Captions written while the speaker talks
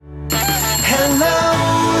Hello,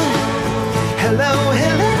 hello,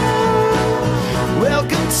 hello.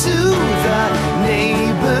 Welcome to the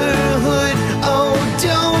neighborhood. Oh,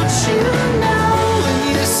 don't you know when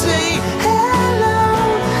you say hello,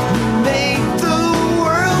 you make the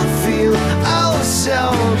world feel oh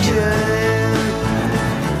so good.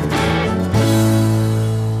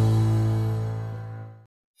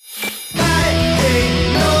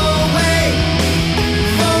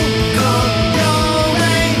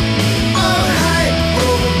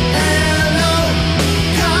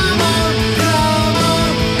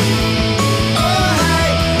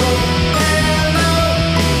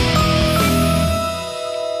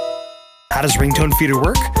 How does Ringtone Feeder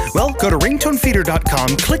work? Well, go to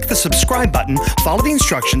ringtonefeeder.com, click the subscribe button, follow the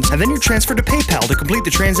instructions, and then you're transferred to PayPal to complete the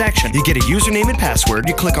transaction. You get a username and password,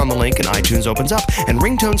 you click on the link and iTunes opens up, and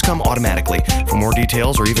ringtones come automatically. For more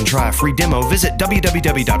details or even try a free demo, visit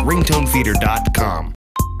www.ringtonefeeder.com.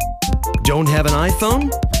 Don't have an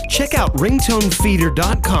iPhone? Check out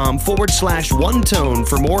ringtonefeeder.com/onetone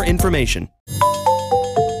for more information.